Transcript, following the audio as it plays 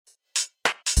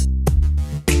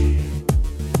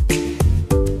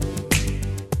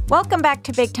Welcome back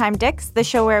to Big Time Dicks, the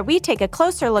show where we take a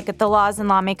closer look at the laws and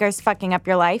lawmakers fucking up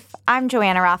your life. I'm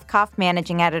Joanna Rothkopf,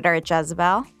 managing editor at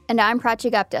Jezebel. And I'm Prachi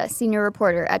Gupta, senior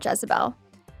reporter at Jezebel.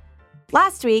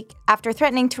 Last week, after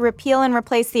threatening to repeal and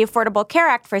replace the Affordable Care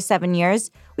Act for 7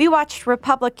 years, we watched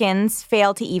Republicans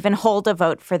fail to even hold a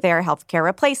vote for their health care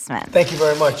replacement. Thank you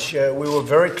very much. We were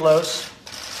very close.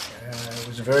 It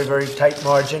was a very, very tight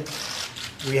margin.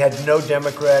 We had no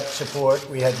Democrat support.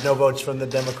 We had no votes from the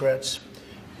Democrats.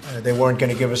 They weren't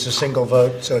going to give us a single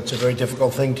vote, so it's a very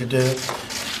difficult thing to do.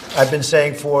 I've been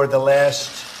saying for the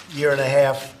last year and a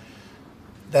half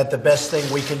that the best thing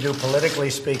we can do, politically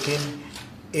speaking,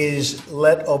 is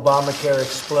let Obamacare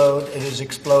explode. It is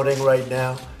exploding right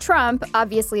now. Trump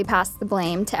obviously passed the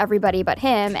blame to everybody but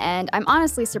him, and I'm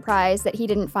honestly surprised that he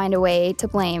didn't find a way to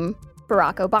blame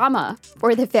Barack Obama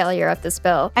for the failure of this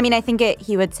bill. I mean, I think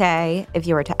he would say, if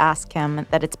you were to ask him,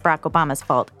 that it's Barack Obama's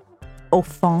fault. Au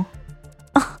fond.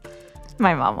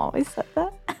 My mom always said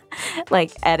that.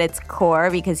 Like, at its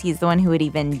core, because he's the one who would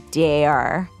even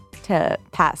dare to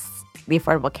pass the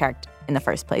Affordable Care Act in the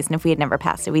first place. And if we had never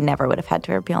passed it, we never would have had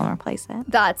to repeal and replace it.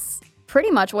 That's pretty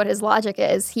much what his logic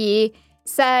is. He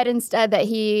said instead that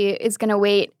he is going to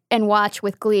wait and watch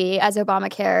with glee as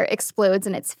Obamacare explodes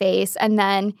in its face. And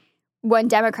then when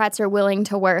Democrats are willing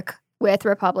to work with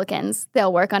Republicans,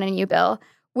 they'll work on a new bill,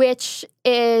 which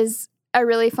is a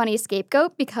really funny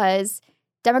scapegoat because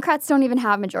Democrats don't even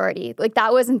have majority. Like,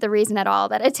 that wasn't the reason at all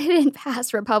that it didn't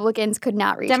pass. Republicans could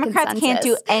not reach Democrats consensus. can't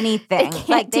do anything.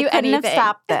 They couldn't have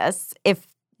stopped this if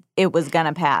it was going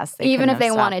to pass. Even if they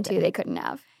wanted to, they couldn't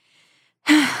have.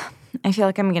 I feel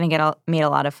like I'm going to get made a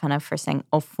lot of fun of for saying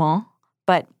au fond,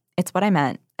 but it's what I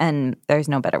meant, and there's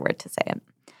no better word to say it.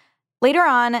 Later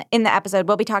on in the episode,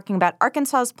 we'll be talking about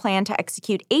Arkansas's plan to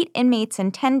execute 8 inmates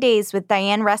in 10 days with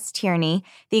Dianne Rust Tierney,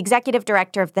 the executive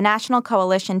director of the National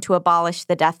Coalition to Abolish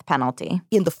the Death Penalty.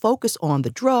 In the focus on the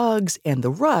drugs and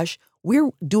the rush, we're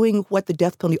doing what the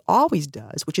death penalty always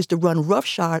does, which is to run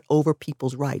roughshod over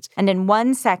people's rights. And in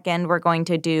 1 second, we're going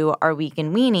to do our Week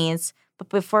in Weenies. But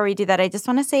before we do that, I just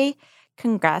want to say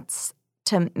congrats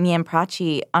to me and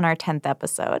Prachi on our 10th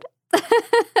episode.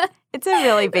 It's a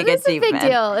really big achievement.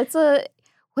 It's a big deal.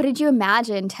 What did you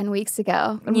imagine 10 weeks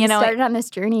ago when we started on this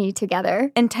journey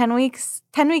together? In 10 weeks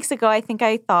ago, I think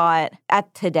I thought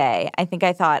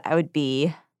I would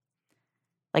be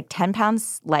like 10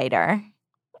 pounds lighter,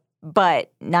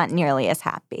 but not nearly as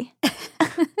happy.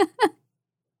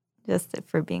 Just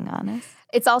for being honest.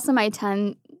 It's also my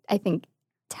 10th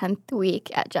week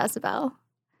at Jezebel.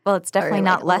 Well, it's definitely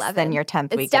not less than your 10th week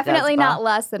at Jezebel. It's definitely not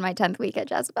less than my 10th week at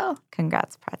Jezebel.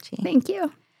 Congrats, Prachi. Thank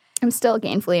you. I'm still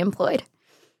gainfully employed.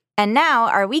 And now,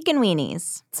 our Week in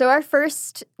Weenies. So our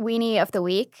first weenie of the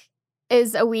week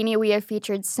is a weenie we have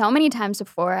featured so many times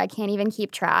before, I can't even keep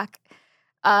track.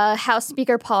 House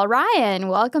Speaker Paul Ryan,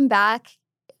 welcome back.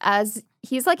 As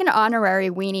he's like an honorary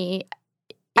weenie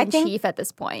in chief at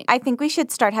this point. I think we should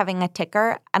start having a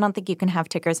ticker. I don't think you can have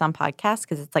tickers on podcasts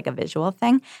because it's like a visual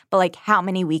thing. But like, how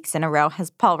many weeks in a row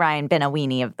has Paul Ryan been a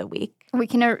weenie of the week? We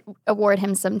can award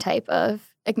him some type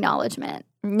of acknowledgement.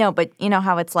 No, but you know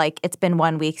how it's like, it's been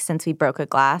 1 week since we broke a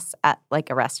glass at like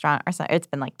a restaurant or something. It's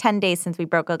been like 10 days since we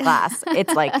broke a glass.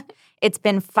 It's like, it's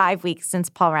been 5 weeks since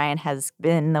Paul Ryan has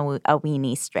been a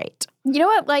weenie straight. You know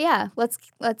what? Well, yeah, let's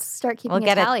start keeping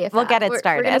a tally of that. We'll get it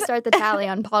started. We're going to start the tally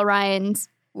on Paul Ryan's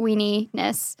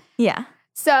weenie-ness. Yeah.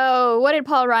 So what did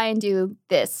Paul Ryan do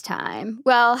this time?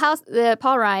 Well,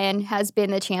 Paul Ryan has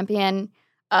been the champion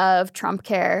of Trump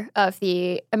Care, of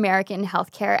the American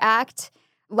Health Care Act.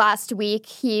 Last week,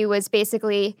 he was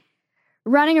basically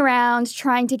running around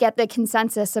trying to get the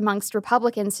consensus amongst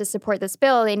Republicans to support this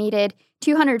bill. They needed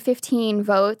 215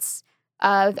 votes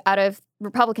out of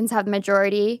Republicans have the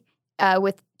majority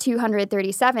with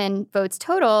 237 votes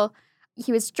total.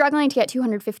 He was struggling to get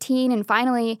 215, and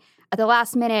finally, at the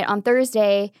last minute on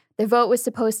Thursday, the vote was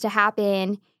supposed to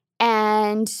happen,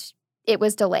 and it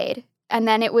was delayed. And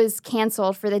then it was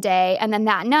canceled for the day. And then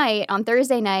that night, on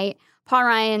Thursday night, Paul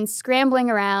Ryan's scrambling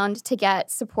around to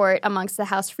get support amongst the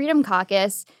House Freedom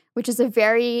Caucus, which is a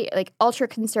very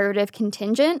ultra-conservative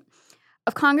contingent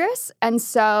of Congress. And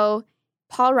so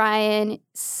Paul Ryan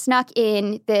snuck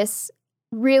in this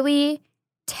really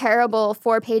terrible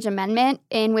 4-page amendment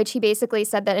in which he basically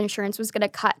said that insurance was going to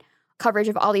cut coverage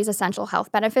of all these essential health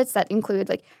benefits that include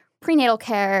like prenatal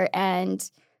care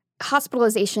and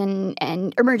hospitalization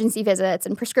and emergency visits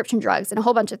and prescription drugs and a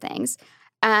whole bunch of things.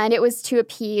 And it was to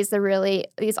appease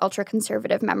these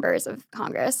ultra-conservative members of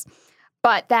Congress.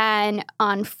 But then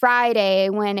on Friday,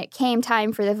 when it came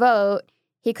time for the vote,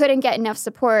 he couldn't get enough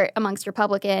support amongst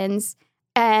Republicans,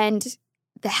 and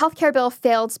the healthcare bill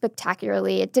failed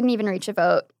spectacularly. It didn't even reach a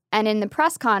vote. And in the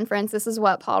press conference, this is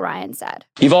what Paul Ryan said.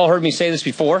 You've all heard me say this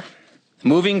before.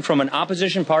 Moving from an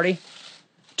opposition party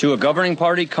to a governing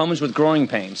party comes with growing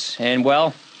pains. And,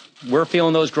 well, we're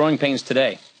feeling those growing pains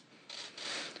today.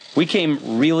 We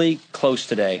came really close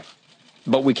today,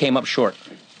 but we came up short.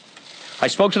 I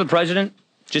spoke to the president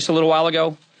just a little while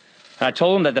ago, and I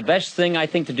told him that the best thing I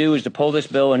think to do is to pull this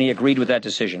bill, and he agreed with that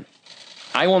decision.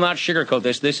 I will not sugarcoat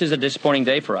this. This is a disappointing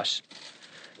day for us.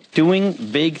 Doing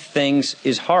big things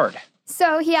is hard.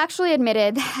 So he actually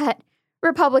admitted that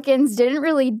Republicans didn't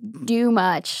really do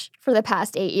much for the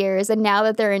past 8 years, and now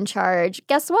that they're in charge,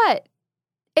 guess what?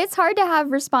 It's hard to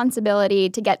have responsibility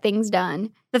to get things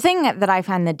done. The thing that I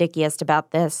find the dickiest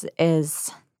about this is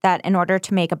that in order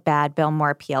to make a bad bill more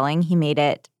appealing, he made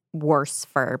it worse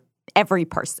for every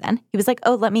person. He was like,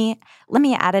 "Oh, let me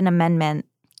add an amendment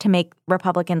to make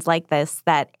Republicans like this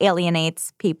that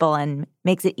alienates people and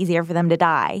makes it easier for them to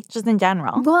die," just in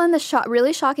general. Well, and the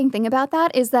really shocking thing about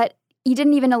that is that he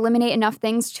didn't even eliminate enough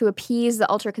things to appease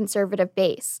the ultra-conservative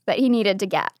base that he needed to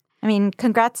get. I mean,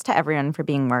 congrats to everyone for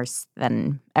being worse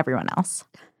than everyone else.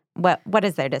 What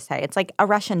is there to say? It's like a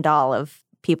Russian doll of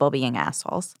people being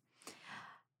assholes.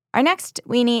 Our next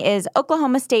weenie is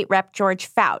Oklahoma State Rep. George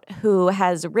Fout, who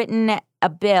has written a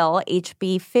bill,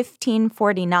 HB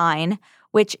 1549,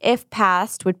 which, if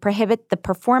passed, would prohibit the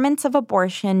performance of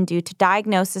abortion due to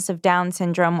diagnosis of Down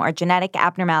syndrome or genetic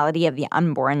abnormality of the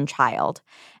unborn child.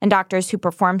 And doctors who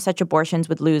perform such abortions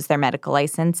would lose their medical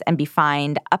license and be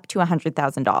fined up to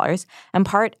 $100,000. And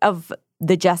part of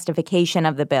the justification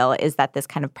of the bill is that this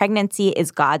kind of pregnancy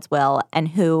is God's will, and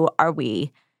who are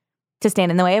we to stand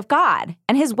in the way of God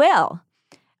and his will?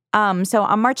 So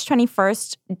on March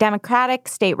 21st, Democratic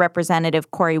State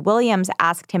Representative Corey Williams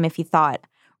asked him if he thought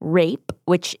rape,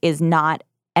 which is not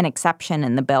an exception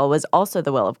in the bill, was also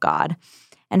the will of God.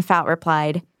 And Fout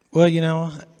replied, "Well,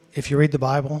 if you read the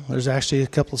Bible, there's actually a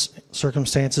couple of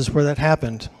circumstances where that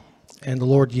happened, and the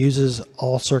Lord uses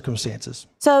all circumstances."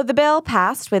 So the bill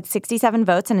passed with 67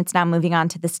 votes, and it's now moving on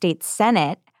to the state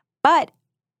Senate. But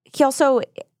he also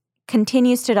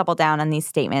continues to double down on these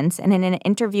statements. And in an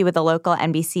interview with a local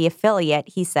NBC affiliate,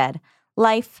 he said,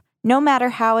 "Life, no matter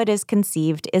how it is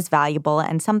conceived, is valuable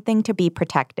and something to be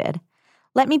protected.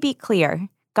 Let me be clear.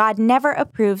 God never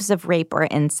approves of rape or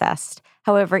incest.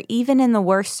 However, even in the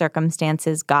worst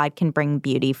circumstances, God can bring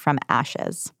beauty from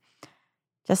ashes."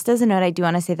 Just as a note, I do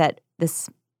want to say that this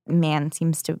man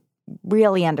seems to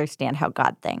really understand how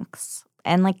God thinks.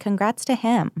 And, congrats to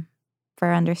him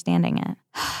for understanding it.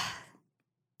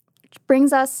 Which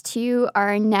brings us to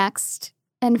our next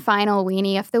and final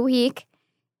weenie of the week,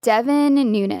 Devin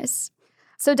Nunes.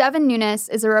 So Devin Nunes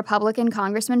is a Republican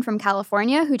congressman from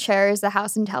California who chairs the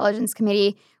House Intelligence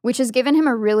Committee, which has given him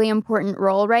a really important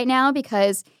role right now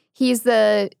because he's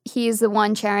the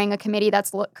one chairing a committee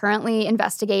that's currently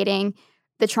investigating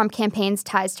the Trump campaign's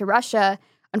ties to Russia.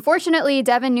 Unfortunately,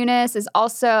 Devin Nunes is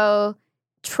also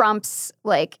Trump's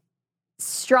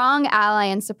strong ally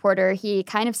and supporter. He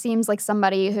kind of seems like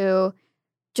somebody who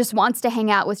just wants to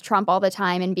hang out with Trump all the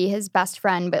time and be his best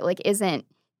friend,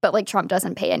 but Trump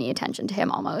doesn't pay any attention to him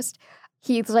almost.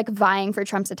 He's vying for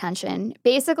Trump's attention.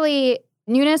 Basically,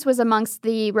 Nunes was amongst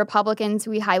the Republicans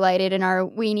we highlighted in our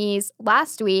weenies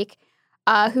last week,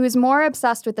 who is more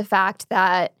obsessed with the fact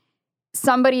that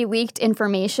somebody leaked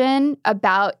information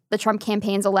about the Trump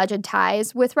campaign's alleged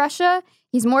ties with Russia.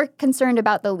 He's more concerned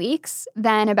about the leaks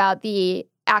than about the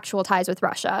actual ties with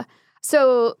Russia.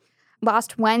 So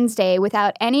last Wednesday,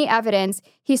 without any evidence,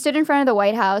 he stood in front of the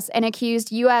White House and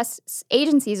accused U.S.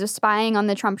 agencies of spying on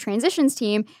the Trump transitions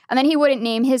team, and then he wouldn't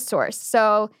name his source.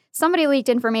 So somebody leaked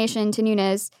information to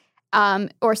Nunes,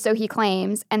 or so he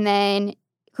claims, and then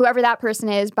whoever that person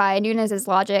is, by Nunes'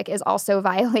 logic, is also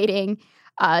violating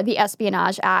the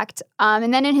Espionage Act.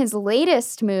 And then in his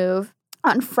latest move,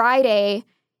 on Friday,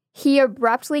 he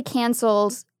abruptly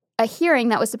canceled a hearing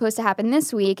that was supposed to happen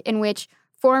this week in which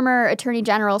former Attorney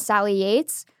General Sally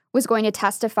Yates was going to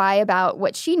testify about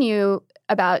what she knew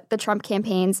about the Trump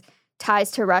campaign's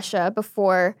ties to Russia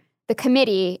before the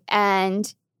committee.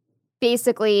 And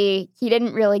basically, he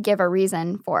didn't really give a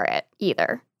reason for it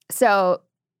either. So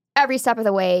every step of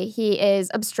the way, he is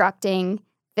obstructing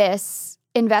this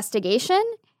investigation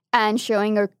and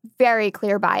showing a very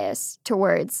clear bias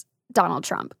towards Donald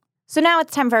Trump. So now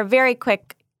it's time for a very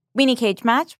quick weenie cage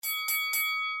match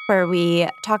where we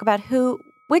talk about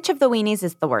which of the weenies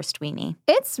is the worst weenie.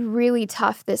 It's really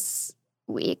tough this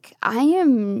week. I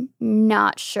am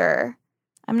not sure.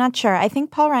 I'm not sure. I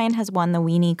think Paul Ryan has won the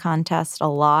weenie contest a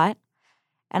lot.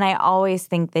 And I always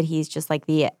think that he's just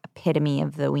the epitome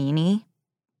of the weenie.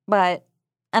 But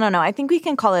I don't know. I think we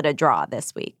can call it a draw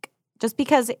this week. Just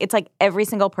because it's like every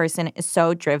single person is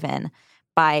so driven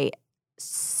by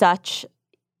such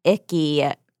icky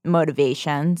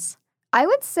motivations. I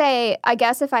would say, I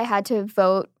guess if I had to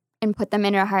vote and put them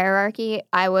in a hierarchy,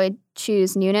 I would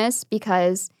choose Nunes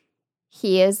because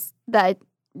he is the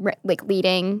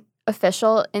leading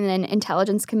official in an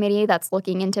intelligence committee that's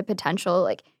looking into potential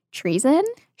treason.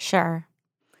 Sure.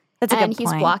 That's a good point. And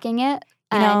he's blocking it.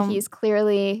 And he's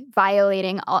clearly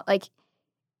violating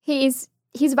he's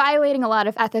violating a lot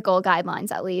of ethical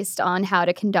guidelines, at least, on how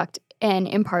to conduct an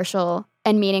impartial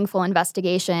and meaningful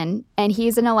investigation. And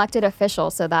he's an elected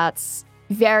official, so that's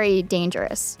very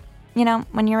dangerous.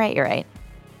 When you're right, you're right.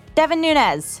 Devin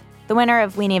Nunes, the winner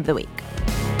of Weenie of the Week.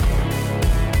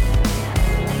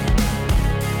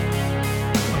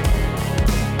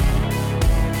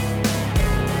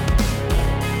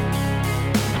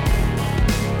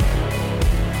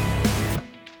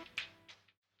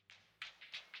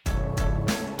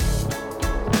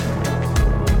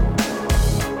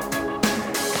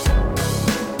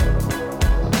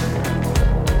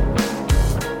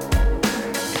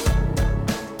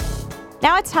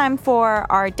 Now it's time for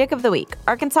our Dick of the Week,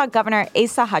 Arkansas Governor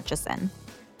Asa Hutchinson.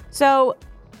 So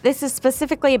this is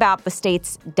specifically about the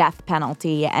state's death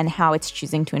penalty and how it's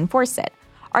choosing to enforce it.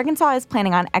 Arkansas is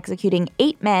planning on executing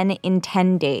 8 men in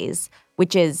 10 days,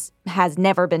 which has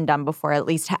never been done before, at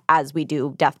least as we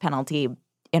do death penalty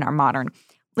in our modern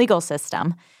legal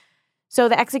system. So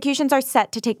the executions are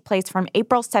set to take place from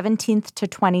April 17th to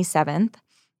 27th,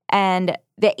 and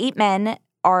the 8 men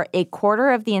are a quarter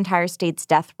of the entire state's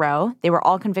death row. They were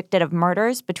all convicted of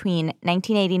murders between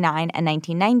 1989 and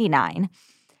 1999.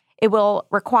 It will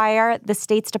require the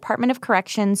state's Department of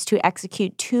Corrections to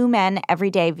execute 2 men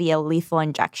every day via lethal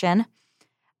injection,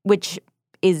 which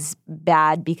is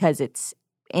bad because it's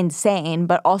insane,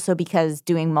 but also because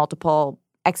doing multiple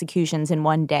executions in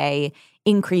one day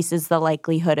increases the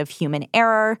likelihood of human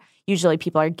error. Usually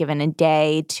people are given a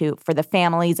day for the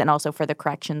families and also for the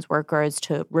corrections workers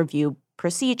to review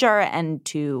procedure and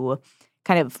to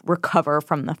kind of recover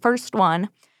from the first one.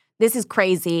 This is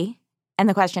crazy. And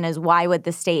the question is, why would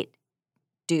the state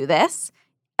do this,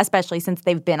 especially since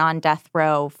they've been on death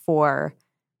row for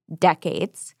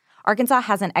decades? Arkansas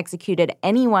hasn't executed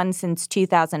anyone since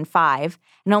 2005,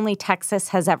 and only Texas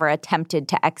has ever attempted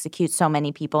to execute so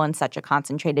many people in such a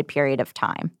concentrated period of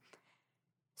time.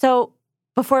 So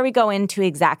before we go into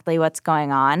exactly what's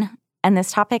going on, and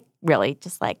this topic really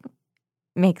just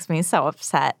makes me so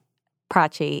upset,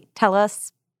 Prachi, tell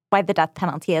us why the death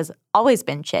penalty has always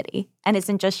been shitty and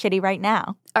isn't just shitty right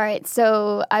now. All right,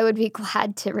 so I would be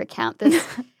glad to recount this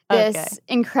this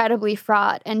incredibly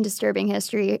fraught and disturbing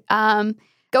history.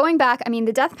 Going back,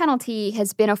 the death penalty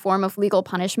has been a form of legal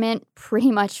punishment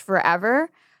pretty much forever.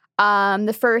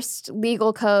 The first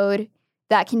legal code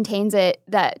that contains it,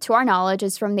 that to our knowledge,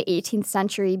 is from the 18th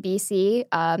century BC,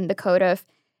 the Code of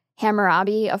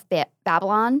Hammurabi of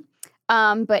Babylon.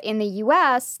 But in the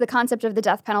U.S., the concept of the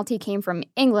death penalty came from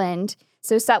England.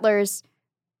 So settlers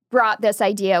brought this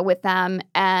idea with them,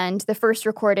 and the first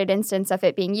recorded instance of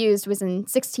it being used was in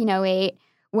 1608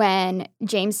 when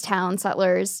Jamestown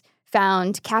settlers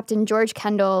found Captain George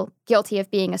Kendall guilty of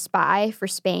being a spy for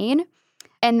Spain.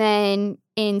 And then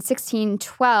in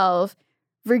 1612,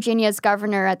 Virginia's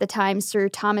governor at the time, Sir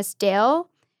Thomas Dale,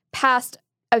 passed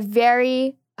a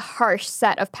very harsh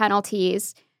set of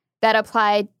penalties that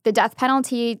applied the death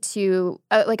penalty to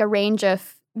a range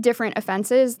of different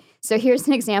offenses. So here's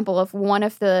an example of one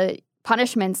of the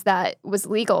punishments that was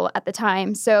legal at the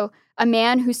time. So a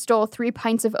man who stole 3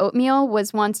 pints of oatmeal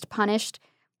was once punished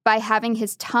by having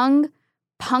his tongue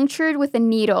punctured with a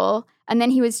needle, and then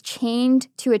he was chained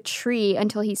to a tree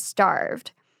until he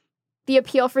starved. The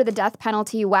appeal for the death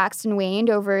penalty waxed and waned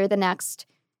over the next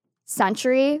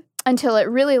century until it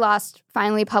really lost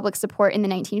finally public support in the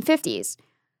 1950s.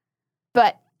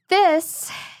 But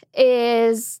this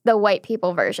is the white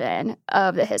people version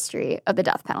of the history of the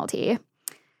death penalty.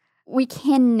 We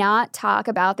cannot talk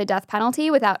about the death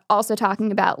penalty without also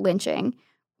talking about lynching,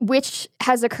 which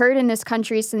has occurred in this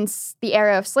country since the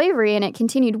era of slavery, and it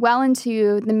continued well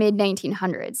into the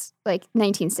mid-1900s,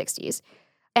 1960s.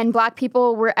 And Black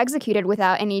people were executed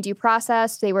without any due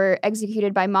process. They were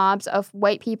executed by mobs of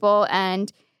white people,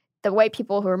 and the white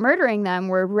people who were murdering them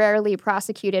were rarely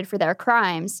prosecuted for their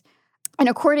crimes. And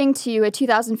according to a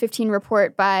 2015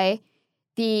 report by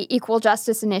the Equal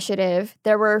Justice Initiative,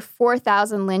 there were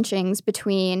 4,000 lynchings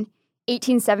between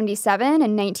 1877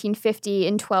 and 1950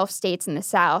 in 12 states in the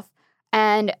South.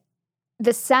 And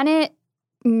the Senate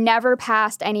never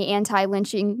passed any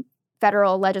anti-lynching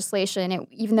federal legislation.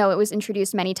 Even though it was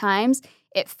introduced many times,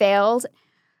 it failed.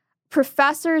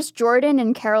 Professors Jordan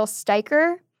and Carol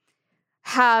Steiker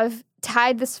have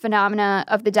tied this phenomena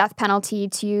of the death penalty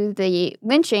to the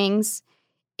lynchings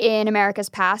in America's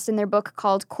past in their book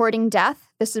called Courting Death,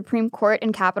 the Supreme Court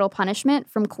and Capital Punishment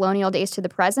from Colonial Days to the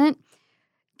Present.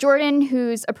 Jordan,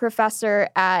 who's a professor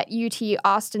at UT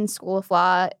Austin School of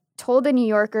Law, told The New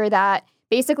Yorker that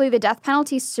basically the death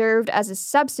penalty served as a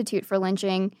substitute for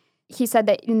lynching. He said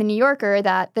that in The New Yorker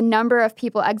that the number of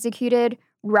people executed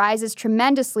rises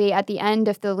tremendously at the end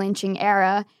of the lynching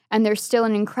era, and there's still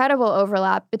an incredible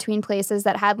overlap between places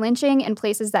that had lynching and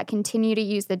places that continue to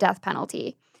use the death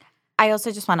penalty. I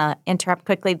also just want to interrupt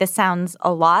quickly. This sounds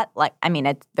a lot like, I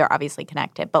mean, they're obviously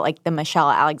connected, but like the Michelle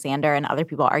Alexander and other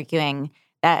people arguing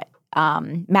that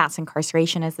mass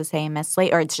incarceration is the same as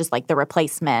slavery, or it's just like the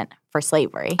replacement for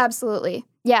slavery. Absolutely.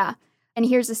 Yeah. And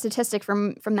here's a statistic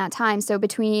from that time. So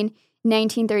between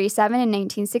 1937 and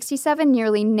 1967,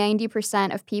 nearly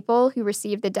 90% of people who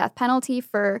received the death penalty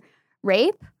for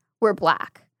rape were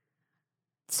Black.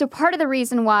 So part of the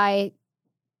reason why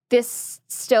this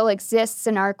still exists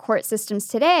in our court systems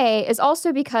today is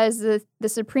also because the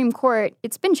Supreme Court,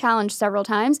 it's been challenged several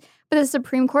times, but the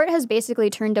Supreme Court has basically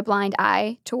turned a blind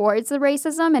eye towards the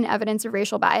racism and evidence of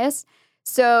racial bias.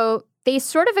 So they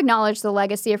sort of acknowledge the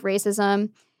legacy of racism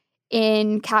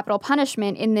in capital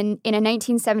punishment in a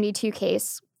 1972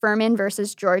 case, Furman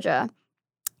versus Georgia,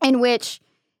 in which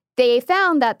they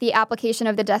found that the application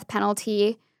of the death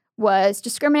penalty was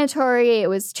discriminatory, it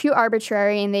was too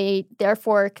arbitrary, and they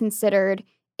therefore considered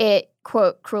it,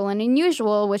 quote, cruel and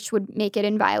unusual, which would make it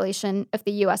in violation of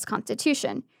the U.S.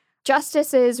 Constitution.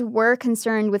 Justices were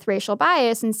concerned with racial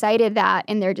bias and cited that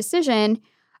in their decision.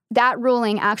 That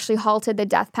ruling actually halted the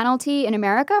death penalty in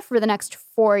America for the next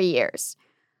 4 years.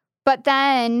 But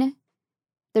then,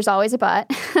 there's always a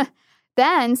but,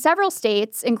 then several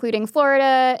states, including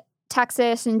Florida,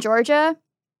 Texas, and Georgia,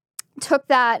 took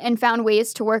that and found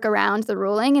ways to work around the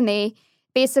ruling, and they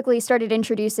basically started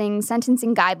introducing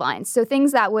sentencing guidelines. So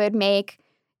things that would make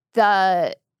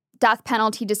the death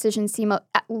penalty decision seem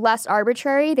less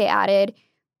arbitrary. They added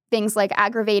things like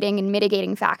aggravating and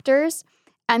mitigating factors.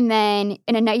 And then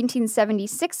in a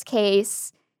 1976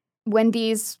 case, when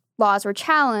these laws were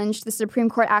challenged, the Supreme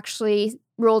Court actually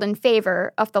ruled in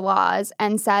favor of the laws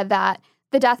and said that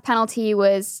the death penalty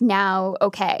was now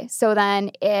okay. So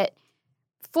then it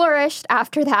flourished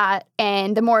after that,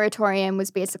 and the moratorium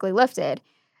was basically lifted.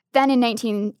 Then in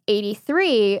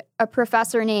 1983, a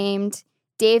professor named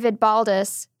David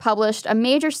Baldus published a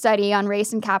major study on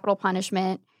race and capital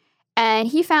punishment, and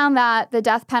he found that the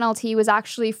death penalty was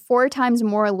actually 4 times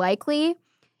more likely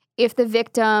if the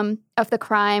victim of the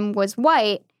crime was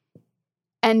white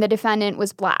and the defendant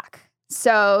was Black.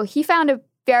 So he found a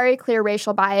very clear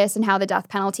racial bias in how the death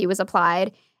penalty was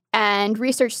applied, and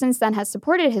research since then has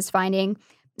supported his finding.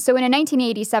 So in a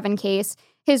 1987 case,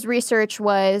 his research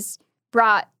was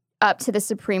brought up to the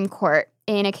Supreme Court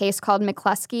in a case called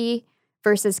McCluskey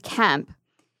versus Kemp.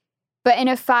 But in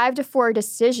a 5-4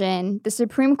 decision, the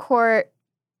Supreme Court,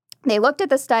 they looked at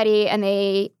the study and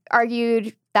they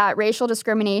argued that racial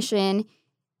discrimination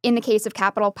in the case of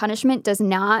capital punishment does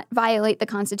not violate the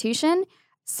Constitution.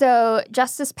 So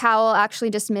Justice Powell actually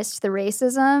dismissed the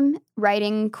racism,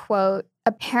 writing, quote,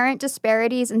 "Apparent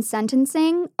disparities in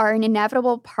sentencing are an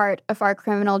inevitable part of our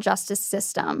criminal justice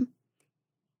system."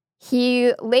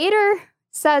 He later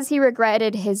says he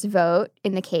regretted his vote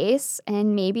in the case,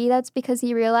 and maybe that's because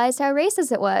he realized how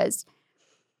racist it was.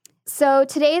 So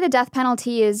today, the death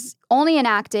penalty is only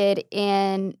enacted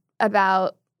in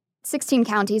about 16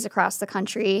 counties across the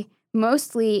country,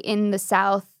 mostly in the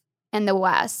South and the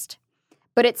West.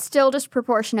 But it still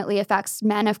disproportionately affects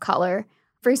men of color.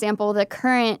 For example, the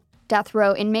current death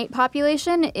row inmate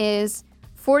population is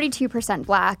 42%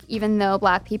 Black, even though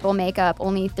Black people make up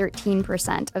only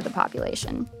 13% of the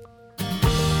population.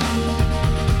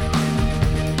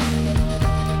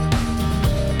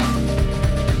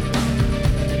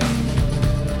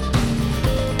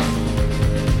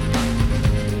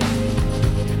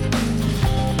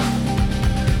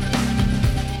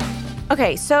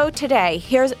 Okay, so today,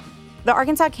 the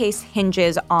Arkansas case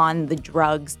hinges on the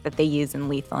drugs that they use in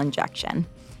lethal injection.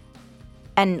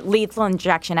 And lethal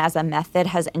injection as a method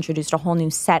has introduced a whole new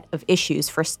set of issues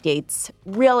for states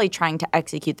really trying to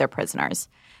execute their prisoners.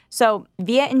 So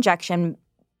via injection,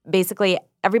 basically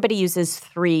everybody uses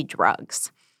 3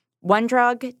 drugs. One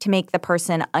drug to make the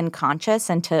person unconscious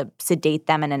and to sedate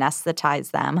them and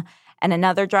anesthetize them, and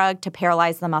another drug to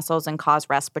paralyze the muscles and cause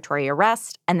respiratory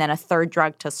arrest, and then a third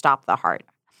drug to stop the heart.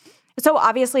 So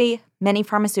obviously, many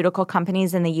pharmaceutical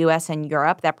companies in the US and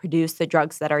Europe that produce the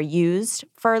drugs that are used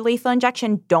for lethal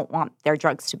injection don't want their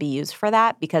drugs to be used for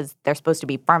that because they're supposed to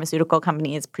be pharmaceutical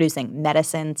companies producing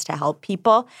medicines to help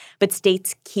people. But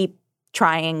states keep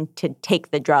trying to take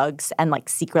the drugs and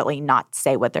secretly not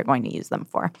say what they're going to use them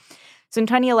for. So in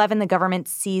 2011, the government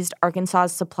seized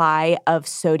Arkansas's supply of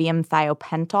sodium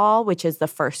thiopental, which is the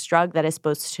first drug that is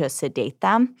supposed to sedate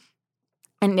them.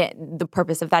 And the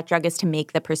purpose of that drug is to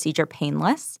make the procedure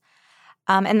painless.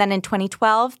 And then in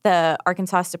 2012, the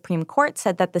Arkansas Supreme Court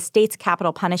said that the state's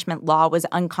capital punishment law was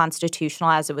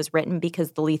unconstitutional as it was written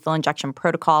because the lethal injection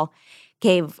protocol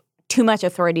gave too much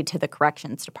authority to the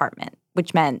corrections department,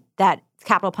 which meant that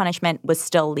capital punishment was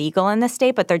still legal in the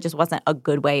state, but there just wasn't a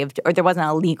good way of, or there wasn't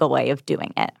a legal way of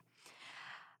doing it.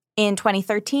 In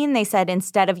 2013, they said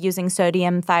instead of using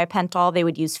sodium thiopental, they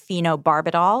would use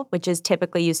phenobarbital, which is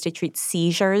typically used to treat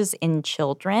seizures in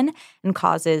children and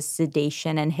causes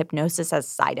sedation and hypnosis as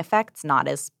side effects, not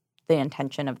as the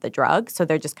intention of the drug. So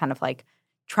they're just kind of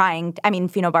trying –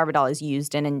 phenobarbital is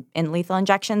used in lethal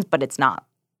injections, but it's not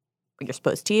what you're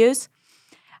supposed to use.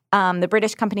 The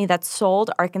British company that sold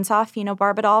Arkansas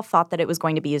phenobarbital thought that it was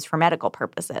going to be used for medical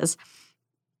purposes.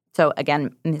 So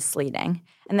again, misleading.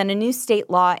 And then a new state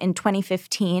law in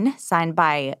 2015 signed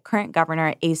by current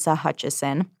Governor Asa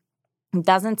Hutchinson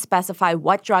doesn't specify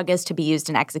what drug is to be used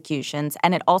in executions,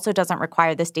 and it also doesn't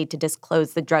require the state to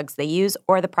disclose the drugs they use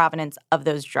or the provenance of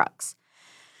those drugs.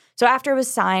 So after it was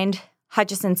signed,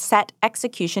 Hutchinson set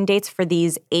execution dates for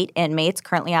these 8 inmates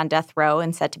currently on death row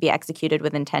and set to be executed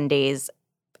within 10 days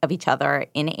of each other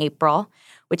in April,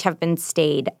 which have been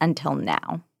stayed until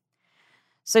now.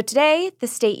 So today, the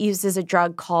state uses a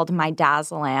drug called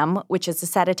midazolam, which is a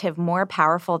sedative more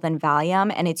powerful than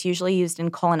Valium, and it's usually used in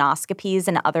colonoscopies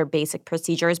and other basic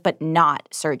procedures, but not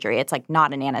surgery. It's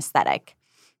not an anesthetic.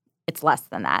 It's less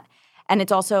than that. And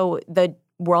it's also the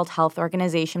World Health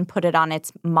Organization put it on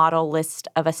its model list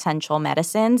of essential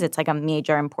medicines. It's a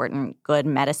major, important, good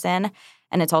medicine.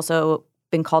 And it's also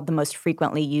been called the most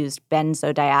frequently used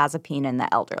benzodiazepine in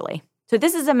the elderly. So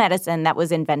this is a medicine that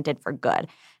was invented for good,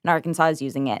 and Arkansas is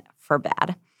using it for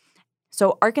bad.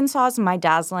 So Arkansas's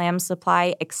midazolam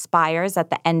supply expires at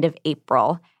the end of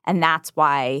April, and that's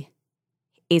why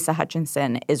Asa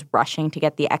Hutchinson is rushing to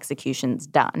get the executions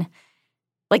done.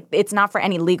 It's not for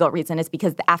any legal reason. It's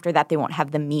because after that, they won't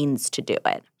have the means to do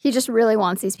it. He just really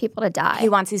wants these people to die. He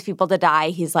wants these people to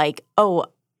die. He's like, oh,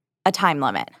 a time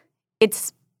limit.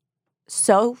 It's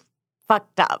so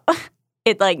fucked up.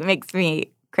 It makes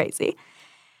me crazy.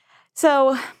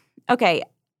 So, okay,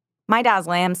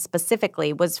 midazolam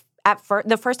specifically was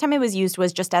the first time it was used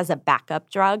was just as a backup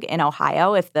drug in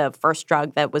Ohio if the first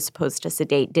drug that was supposed to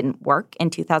sedate didn't work in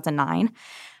 2009.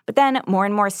 But then more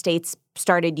and more states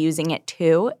started using it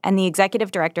too. And the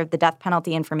executive director of the Death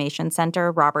Penalty Information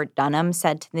Center, Robert Dunham,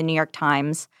 said to the New York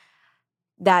Times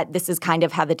that this is kind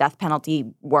of how the death penalty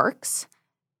works.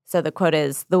 So the quote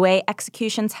is, "The way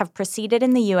executions have proceeded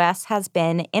in the U.S. has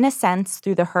been, in a sense,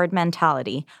 through the herd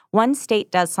mentality. One state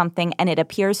does something and it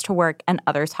appears to work and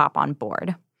others hop on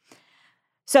board."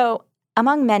 So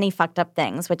among many fucked up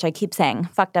things, which I keep saying,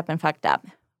 fucked up,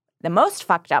 the most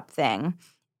fucked up thing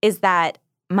is that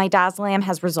midazolam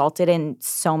has resulted in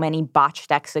so many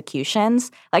botched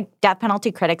executions. Death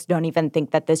penalty critics don't even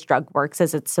think that this drug works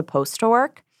as it's supposed to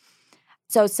work.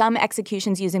 So some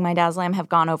executions using midazolam have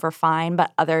gone over fine,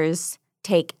 but others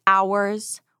take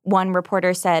hours. One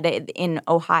reporter said in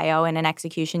Ohio in an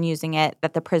execution using it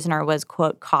that the prisoner was,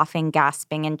 quote, coughing,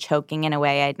 gasping, and choking in a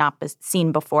way I had not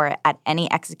seen before at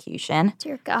any execution.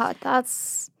 Dear God,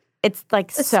 it's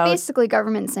so basically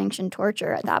government-sanctioned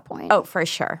torture at that point. Oh, for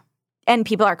sure. And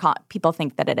people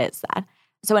think that it is that.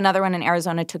 So another one in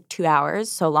Arizona took 2 hours,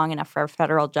 so long enough for a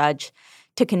federal judge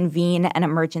to convene an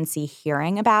emergency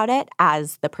hearing about it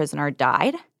as the prisoner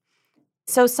died.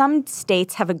 So some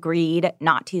states have agreed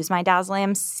not to use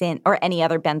midazolam or any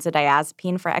other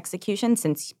benzodiazepine for execution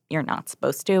since you're not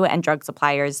supposed to. And drug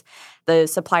suppliers, the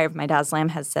supplier of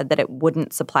midazolam has said that it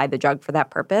wouldn't supply the drug for that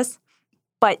purpose.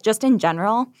 But just in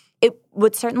general, it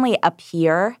would certainly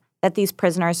appear that these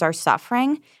prisoners are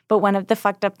suffering. But one of the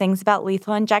fucked up things about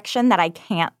lethal injection that I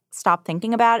can't stop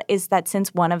thinking about is that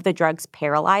since one of the drugs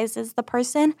paralyzes the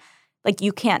person,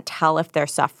 you can't tell if they're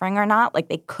suffering or not.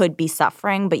 They could be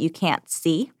suffering, but you can't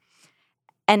see.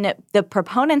 And the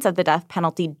proponents of the death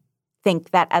penalty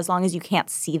think that as long as you can't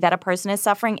see that a person is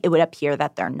suffering, it would appear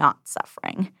that they're not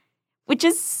suffering, which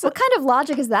is... What kind of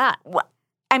logic is that?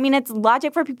 It's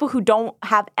logic for people who don't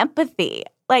have empathy.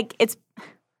 It's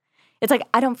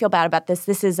I don't feel bad about this.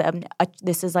 This is an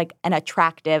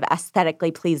attractive,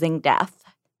 aesthetically pleasing death,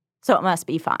 so it must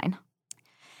be fine.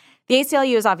 The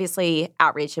ACLU is obviously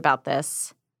outraged about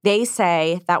this. They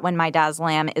say that when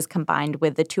midazolam is combined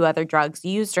with the 2 other drugs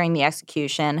used during the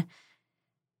execution,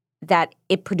 that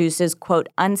it produces, quote,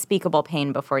 unspeakable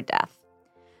pain before death.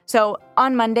 So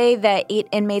on Monday, the 8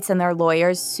 inmates and their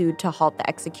lawyers sued to halt the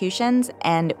executions,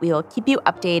 and we will keep you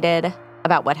updated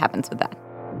about what happens with that.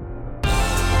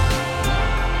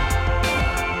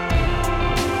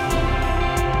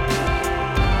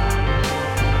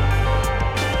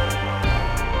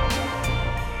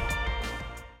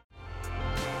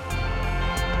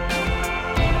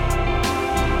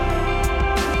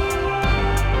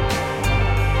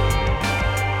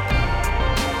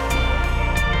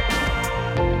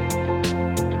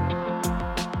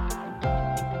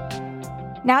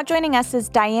 Now joining us is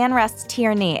Dianne Rust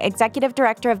Tierney, Executive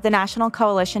Director of the National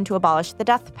Coalition to Abolish the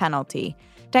Death Penalty.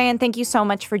 Dianne, thank you so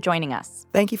much for joining us.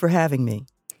 Thank you for having me.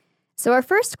 So our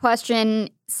first question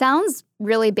sounds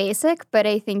really basic, but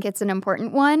I think it's an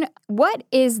important one. What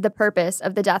is the purpose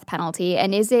of the death penalty,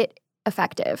 and is it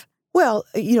effective? Well,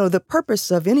 the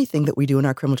purpose of anything that we do in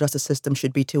our criminal justice system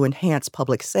should be to enhance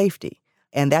public safety.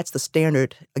 And that's the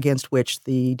standard against which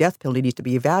the death penalty needs to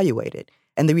be evaluated.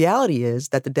 And the reality is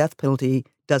that the death penalty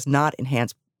does not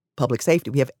enhance public safety.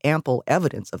 We have ample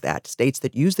evidence of that. States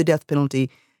that use the death penalty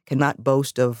cannot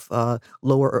boast of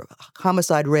lower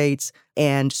homicide rates.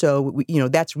 And so,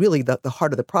 that's really the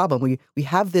heart of the problem. We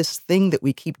have this thing that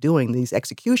we keep doing, these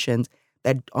executions,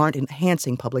 that aren't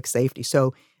enhancing public safety.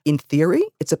 So in theory,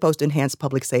 it's supposed to enhance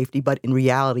public safety, but in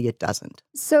reality, it doesn't.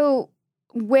 So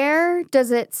where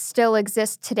does it still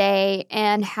exist today,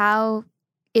 and how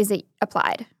is it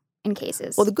applied in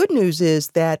cases? Well, the good news is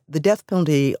that the death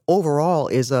penalty overall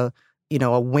is a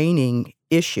waning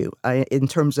issue in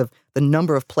terms of the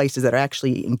number of places that are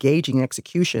actually engaging in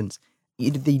executions.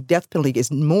 The death penalty is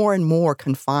more and more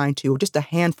confined to just a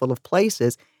handful of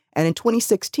places. And in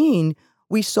 2016,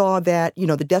 we saw that,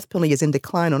 the death penalty is in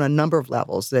decline on a number of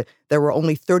levels. There were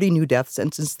only 30 new death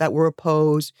sentences that were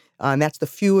imposed, and that's the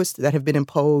fewest that have been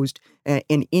imposed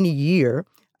in any year.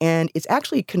 And it's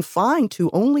actually confined to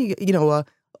only,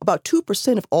 about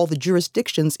 2% of all the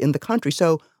jurisdictions in the country.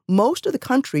 So most of the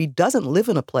country doesn't live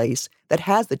in a place that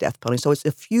has the death penalty. So it's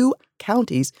a few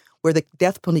counties where the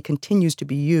death penalty continues to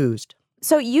be used.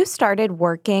 So you started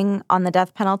working on the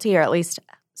death penalty, or at least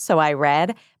so I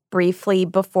read, briefly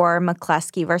before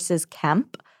McCleskey versus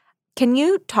Kemp. Can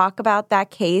you talk about that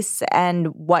case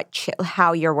and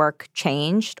how your work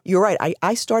changed? You're right.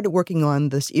 I started working on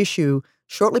this issue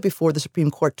shortly before the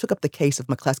Supreme Court took up the case of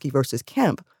McCleskey versus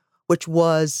Kemp, which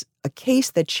was a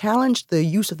case that challenged the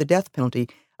use of the death penalty,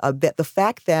 that the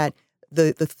fact that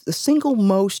the single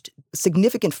most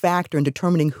significant factor in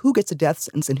determining who gets a death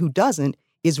sentence and who doesn't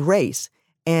is race,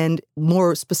 and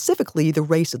more specifically, the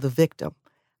race of the victim.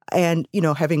 And,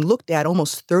 having looked at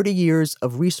almost 30 years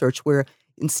of research where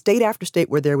in state after state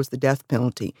where there was the death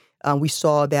penalty, we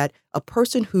saw that a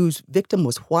person whose victim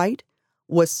was white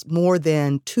was more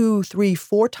than 2, 3,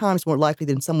 4 times more likely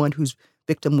than someone whose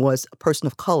victim was a person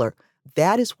of color.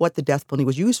 That is what the death penalty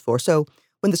was used for. So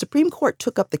when the Supreme Court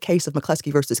took up the case of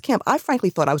McCleskey versus Kemp, I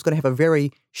frankly thought I was going to have a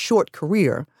very short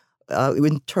career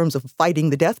in terms of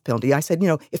fighting the death penalty. I said,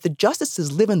 if the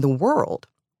justices live in the world,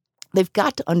 they've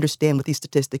got to understand what these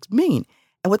statistics mean.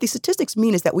 And what these statistics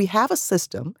mean is that we have a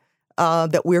system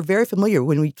that we're very familiar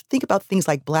with. When we think about things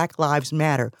like Black Lives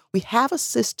Matter, we have a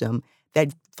system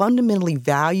that fundamentally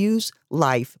values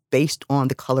life based on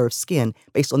the color of skin,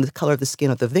 based on the color of the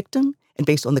skin of the victim, and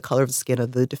based on the color of the skin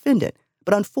of the defendant.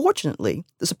 But unfortunately,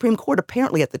 the Supreme Court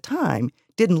apparently at the time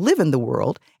didn't live in the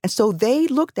world, and so they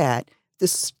looked at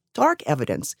this stark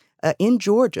evidence in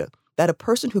Georgia that a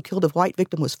person who killed a white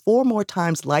victim was 4 more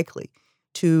times likely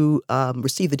to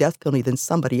receive the death penalty than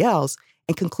somebody else,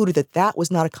 and concluded that that was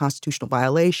not a constitutional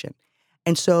violation.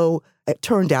 And so it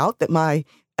turned out that my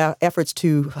efforts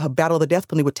to battle the death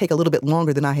penalty would take a little bit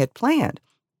longer than I had planned.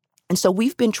 And so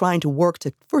we've been trying to work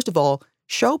to, first of all,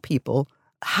 show people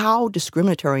how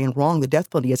discriminatory and wrong the death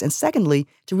penalty is, and secondly,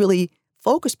 to really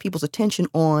focus people's attention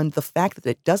on the fact that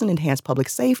it doesn't enhance public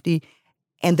safety,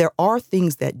 and there are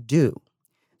things that do.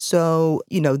 So,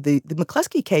 the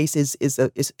McCleskey case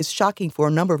is shocking for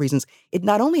a number of reasons. It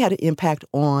not only had an impact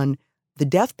on the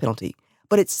death penalty,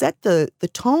 but it set the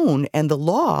tone and the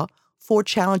law for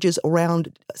challenges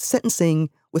around sentencing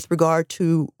with regard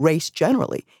to race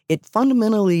generally. It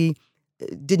fundamentally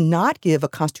did not give a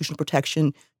constitutional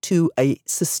protection to a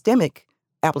systemic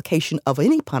application of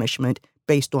any punishment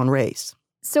based on race.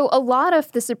 So a lot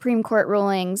of the Supreme Court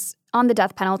rulings on the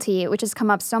death penalty, which has come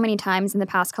up so many times in the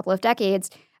past couple of decades,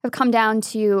 have come down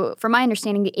to, from my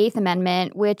understanding, the Eighth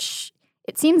Amendment, which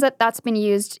it seems that that's been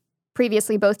used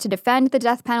previously both to defend the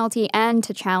death penalty and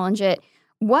to challenge it.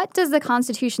 What does the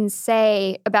Constitution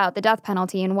say about the death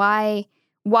penalty, and why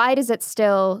does it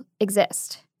still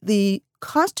exist? The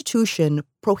Constitution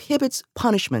prohibits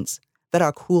punishments that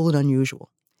are cruel and unusual.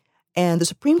 And the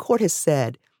Supreme Court has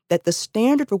said that the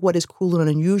standard for what is cruel and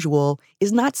unusual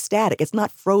is not static. It's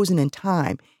not frozen in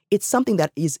time. It's something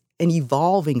that is an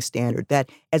evolving standard, that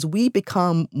as we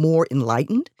become more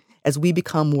enlightened, as we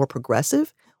become more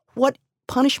progressive, what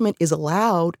punishment is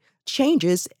allowed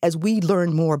changes as we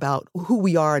learn more about who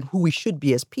we are and who we should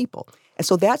be as people. And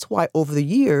so that's why over the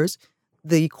years,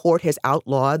 the court has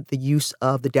outlawed the use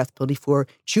of the death penalty for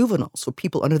juveniles, for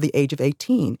people under the age of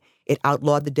 18. It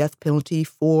outlawed the death penalty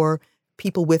for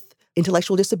people with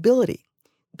intellectual disability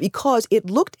because it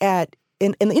looked at,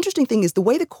 and the interesting thing is the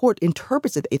way the court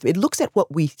interprets it looks at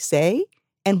what we say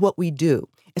and what we do.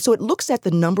 And so it looks at the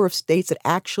number of states that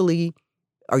actually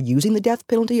are using the death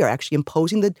penalty, are actually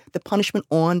imposing the punishment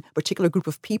on a particular group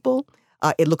of people.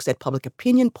 It looks at public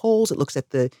opinion polls. It looks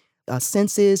at the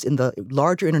census in the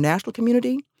larger international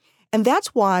community. And that's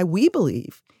why we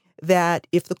believe that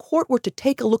if the court were to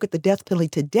take a look at the death penalty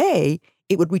today,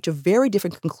 it would reach a very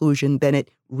different conclusion than it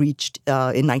reached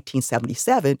in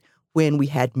 1977, when we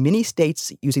had many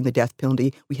states using the death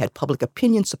penalty. We had public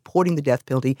opinion supporting the death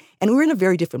penalty. And we're in a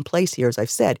very different place here, as I've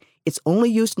said. It's only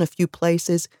used in a few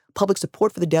places. Public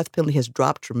support for the death penalty has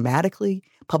dropped dramatically.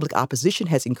 Public opposition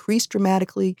has increased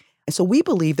dramatically. And so we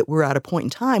believe that we're at a point in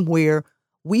time where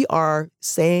we are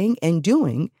saying and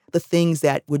doing the things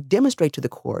that would demonstrate to the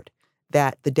court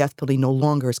that the death penalty no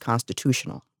longer is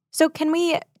constitutional. So can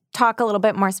we talk a little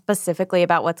bit more specifically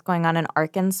about what's going on in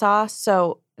Arkansas?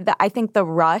 So I think the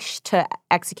rush to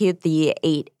execute the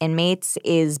 8 inmates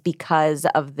is because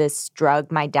of this drug,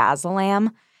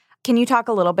 midazolam. Can you talk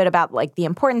a little bit about the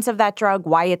importance of that drug,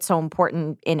 why it's so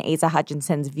important in Asa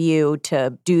Hutchinson's view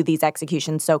to do these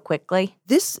executions so quickly?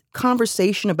 This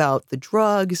conversation about the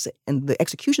drugs and the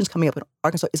executions coming up in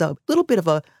Arkansas is a little bit of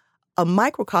a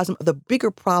microcosm of the bigger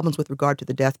problems with regard to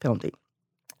the death penalty.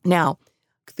 Now,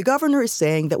 the governor is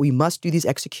saying that we must do these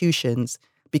executions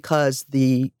because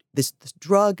this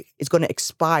drug is going to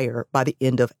expire by the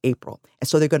end of April. And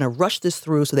so they're going to rush this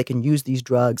through so they can use these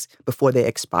drugs before they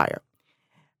expire.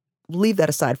 Leave that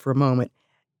aside for a moment.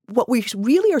 What we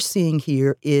really are seeing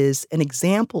here is an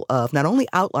example of not only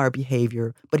outlier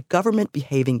behavior, but government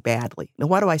behaving badly. Now,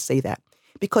 why do I say that?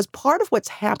 Because part of what's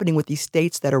happening with these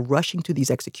states that are rushing to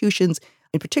these executions,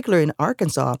 in particular in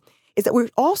Arkansas, is that we're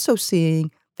also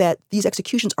seeing that these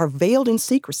executions are veiled in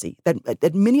secrecy,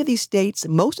 that many of these states,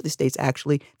 most of the states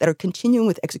actually, that are continuing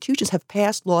with executions have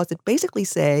passed laws that basically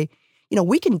say,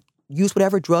 we can use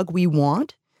whatever drug we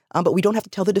want, but we don't have to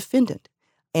tell the defendant.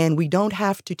 And we don't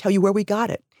have to tell you where we got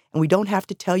it. And we don't have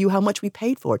to tell you how much we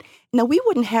paid for it. Now, we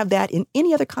wouldn't have that in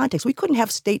any other context. We couldn't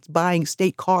have states buying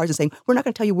state cars and saying, we're not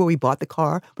going to tell you where we bought the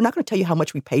car. We're not going to tell you how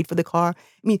much we paid for the car.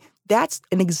 I mean, that's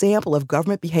an example of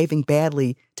government behaving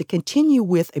badly to continue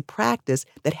with a practice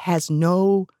that has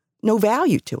no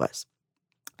value to us.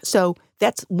 So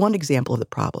that's one example of the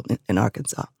problem in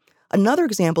Arkansas. Another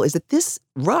example is that this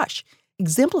rush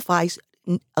exemplifies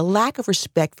a lack of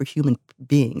respect for human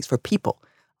beings, for people.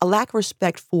 A lack of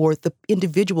respect for the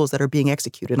individuals that are being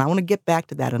executed. And I want to get back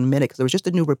to that in a minute because there was just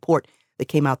a new report that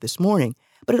came out this morning.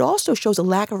 But it also shows a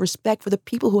lack of respect for the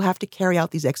people who have to carry out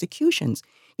these executions.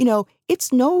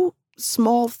 It's no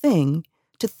small thing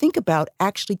to think about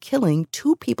actually killing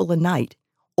 2 people a night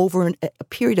over a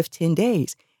period of 10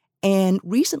 days. And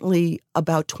recently,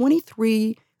 about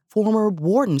 23 former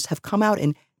wardens have come out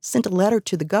and sent a letter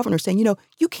to the governor saying,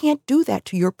 you can't do that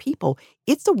to your people.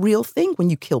 It's a real thing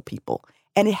when you kill people.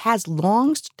 And it has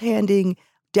long-standing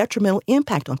detrimental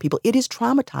impact on people. It is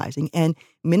traumatizing. And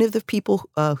many of the people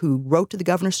who wrote to the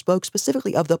governor spoke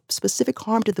specifically of the specific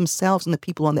harm to themselves and the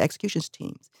people on the executions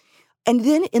teams. And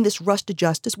then in this rush to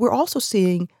justice, we're also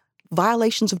seeing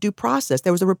violations of due process.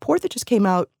 There was a report that just came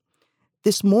out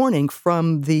this morning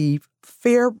from the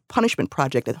Fair Punishment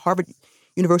Project at Harvard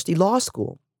University Law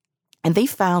School. And they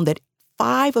found that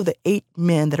 5 of the 8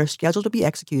 men that are scheduled to be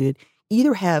executed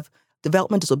either have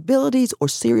developmental disabilities or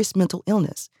serious mental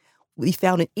illness. We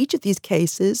found in each of these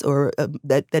cases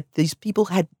that these people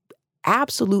had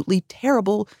absolutely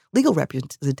terrible legal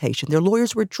representation. Their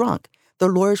lawyers were drunk. Their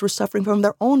lawyers were suffering from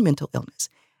their own mental illness.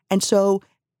 And so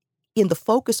in the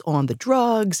focus on the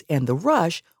drugs and the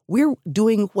rush, we're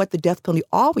doing what the death penalty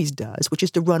always does, which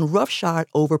is to run roughshod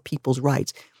over people's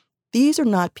rights. These are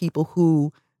not people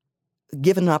who,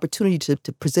 given an opportunity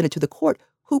to present it to the court,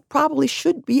 who probably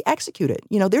should be executed.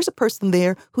 There's a person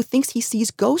there who thinks he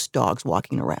sees ghost dogs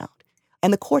walking around.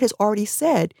 And the court has already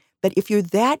said that if you're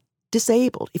that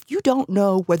disabled. If you don't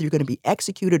know whether you're going to be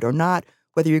executed or not,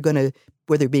 whether you're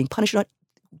being punished or not,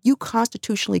 you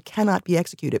constitutionally cannot be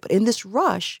executed. But in this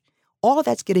rush, all of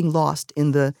that's getting lost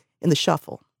in the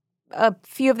shuffle. A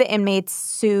few of the inmates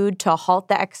sued to halt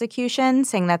the execution,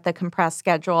 saying that the compressed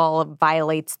schedule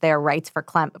violates their rights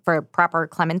for proper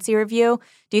clemency review.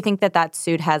 Do you think that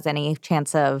suit has any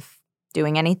chance of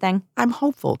doing anything? I'm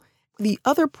hopeful. The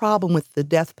other problem with the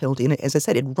death penalty, and as I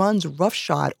said, it runs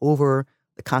roughshod over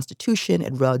the Constitution,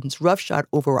 it runs roughshod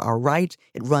over our rights,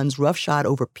 it runs roughshod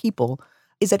over people,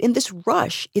 is that in this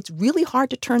rush, it's really hard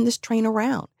to turn this train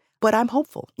around. But I'm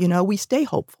hopeful. We stay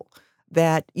hopeful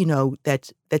that,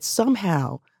 that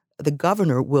somehow the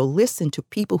governor will listen to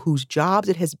people whose jobs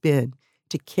it has been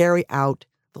to carry out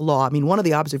the law. I mean, one of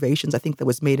the observations I think that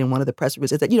was made in one of the press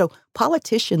releases is that,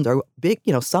 politicians are big,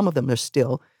 some of them are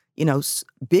still,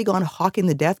 big on hawking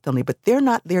the death penalty, but they're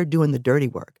not there doing the dirty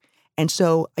work. And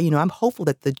so, I'm hopeful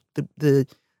that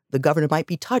the governor might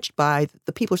be touched by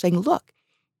the people saying, look,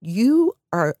 you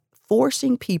are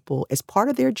forcing people as part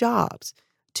of their jobs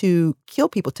to kill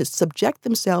people, to subject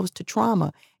themselves to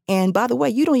trauma. And by the way,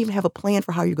 you don't even have a plan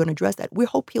for how you're going to address that. We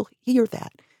hope he'll hear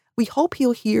that. We hope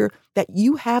he'll hear that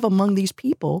you have among these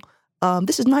people,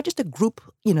 this is not just a group,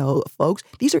 of folks.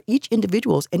 These are each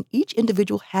individuals, and each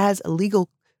individual has a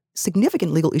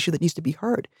significant legal issue that needs to be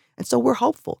heard. And so we're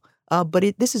hopeful.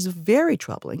 But this is very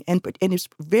troubling, and it's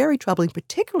very troubling,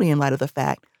 particularly in light of the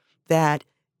fact that,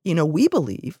 we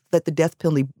believe that the death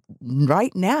penalty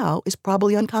right now is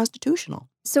probably unconstitutional.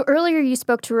 So earlier you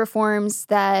spoke to reforms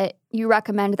that you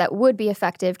recommend that would be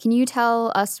effective. Can you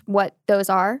tell us what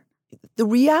those are? The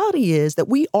reality is that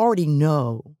we already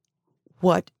know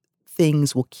what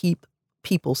things will keep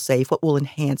people safe, what will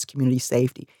enhance community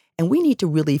safety. And we need to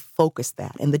really focus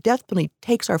that. And the death penalty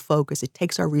takes our focus, it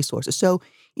takes our resources. So,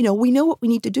 we know what we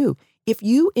need to do. If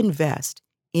you invest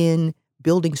in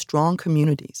building strong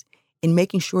communities, in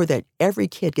making sure that every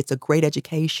kid gets a great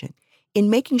education, in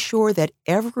making sure that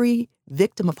every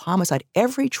victim of homicide,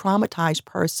 every traumatized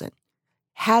person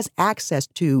has access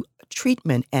to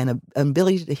treatment and an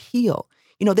ability to heal.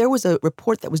 There was a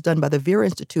report that was done by the Vera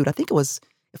Institute, I think it was,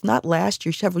 if not last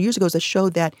year, several years ago, that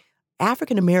showed that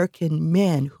African-American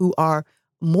men who are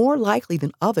more likely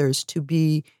than others to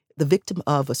be the victim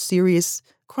of a serious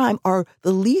crime are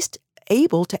the least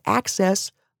able to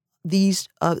access these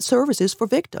services for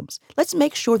victims. Let's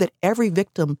make sure that every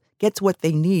victim gets what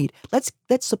they need. Let's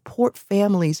support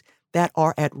families that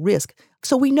are at risk.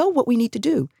 So we know what we need to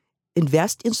do.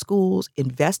 Invest in schools,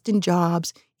 invest in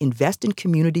jobs, invest in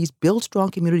communities, build strong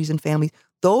communities and families.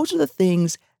 Those are the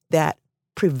things that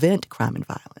prevent crime and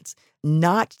violence,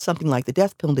 not something like the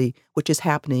death penalty, which is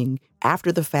happening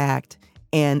after the fact.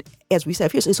 And as we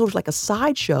said, it's sort of like a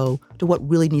sideshow to what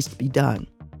really needs to be done.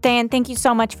 Diane, thank you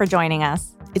so much for joining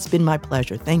us. It's been my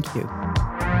pleasure. Thank you.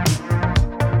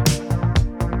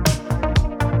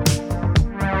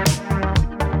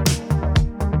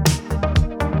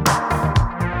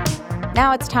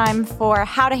 Now it's time for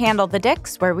How to Handle the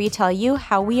Dicks, where we tell you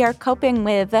how we are coping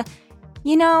with,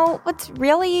 what's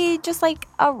really just like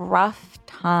a rough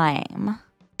time.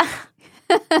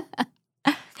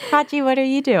 Prachi, what are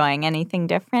you doing? Anything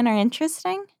different or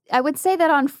interesting? I would say that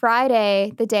on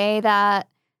Friday, the day that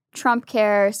Trump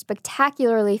Care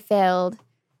spectacularly failed,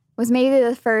 was maybe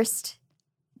the first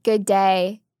good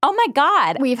day Oh my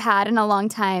God. we've had in a long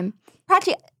time.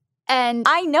 Prachi, And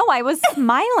I know, I was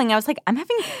smiling. I was like, I'm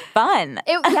having fun.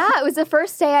 it was the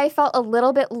first day I felt a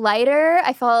little bit lighter.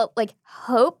 I felt like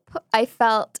hope. I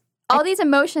felt all these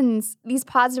emotions, these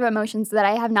positive emotions that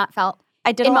I have not felt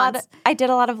I did in a lot. months. I did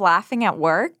a lot of laughing at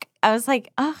work. I was like,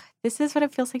 oh, this is what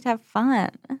it feels like to have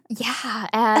fun. Yeah.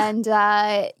 And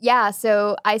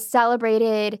so I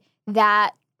celebrated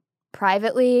that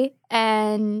privately,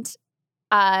 and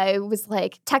I was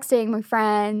like texting my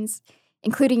friends,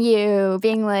 including you,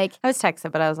 being like, I was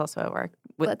texted, but I was also at work,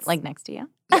 next to you.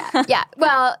 yeah.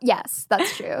 Well, yes,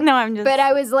 that's true. No, I'm just. But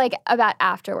I was like about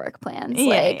after work plans,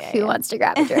 who wants to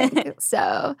grab a drink?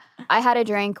 So I had a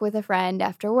drink with a friend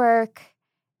after work.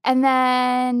 And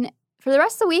then for the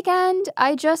rest of the weekend,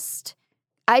 I just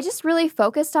really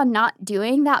focused on not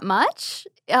doing that much.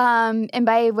 And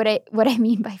by what I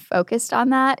mean by focused on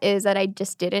that is that I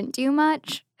just didn't do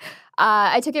much.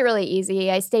 I took it really easy.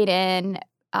 I stayed in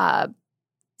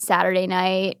Saturday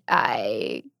night.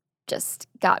 I just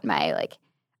got my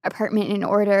apartment in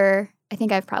order. I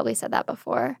think I've probably said that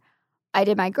before. I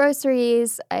did my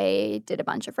groceries. I did a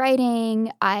bunch of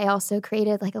writing. I also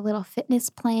created a little fitness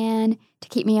plan to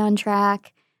keep me on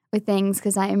track with things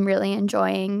because I am really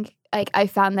enjoying. I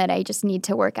found that I just need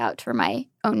to work out for my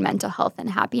own mental health and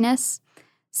happiness.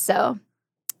 So,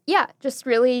 yeah, just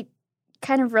really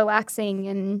kind of relaxing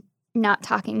and not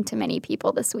talking to many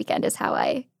people this weekend is how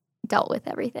I dealt with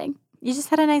everything. You just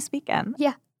had a nice weekend.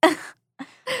 Yeah.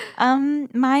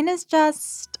 Mine is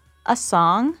just a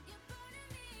song,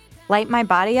 Light My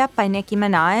Body Up by Nicki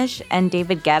Minaj and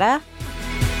David Guetta.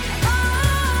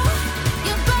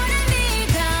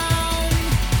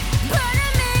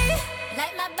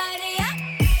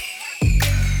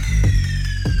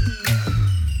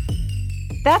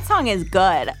 That song is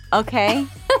good, okay?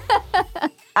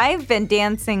 I've been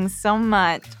dancing so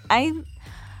much. I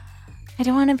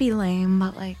don't want to be lame,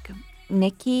 but like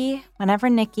Nicki,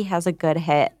 whenever Nicki has a good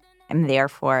hit, I'm there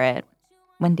for it.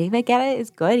 When David Guetta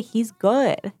is good, he's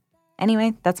good.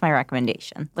 Anyway, that's my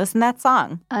recommendation. Listen to that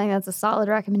song. I think that's a solid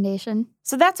recommendation.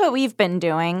 So that's what we've been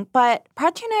doing, but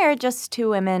Prachi and I are just two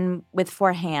women with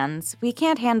 4 hands. We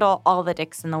can't handle all the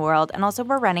dicks in the world, and also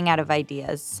we're running out of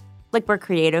ideas. Like, we're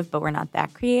creative, but we're not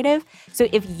that creative. So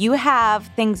if you have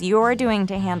things you're doing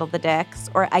to handle the dicks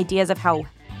or ideas of how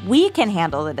we can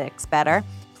handle the dicks better,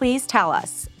 please tell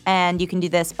us. And you can do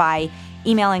this by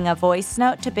emailing a voice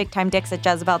note to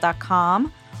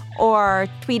bigtimedicks@jezebel.com or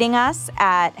tweeting us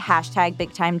at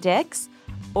 #BigTimeDicks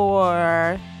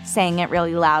or saying it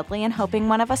really loudly and hoping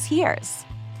one of us hears.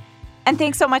 And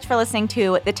thanks so much for listening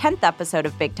to the 10th episode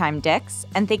of Big Time Dicks.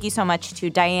 And thank you so much to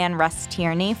Diane Russ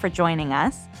Tierney for joining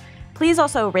us. Please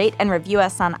also rate and review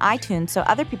us on iTunes so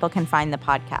other people can find the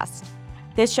podcast.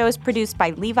 This show is produced by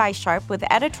Levi Sharp with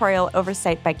editorial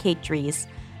oversight by Kate Dries.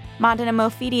 Mandana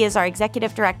Mofidi is our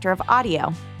executive director of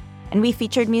audio. And we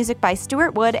featured music by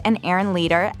Stuart Wood and Aaron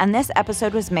Leader, and this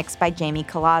episode was mixed by Jamie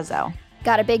Colazzo.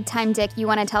 Got a big time dick you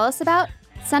want to tell us about?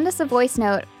 Send us a voice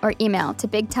note or email to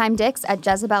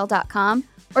bigtimedicks@jezebel.com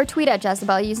or tweet at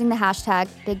Jezebel using the hashtag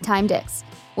BigTimeDicks.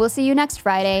 We'll see you next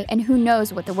Friday, and who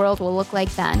knows what the world will look like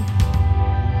then.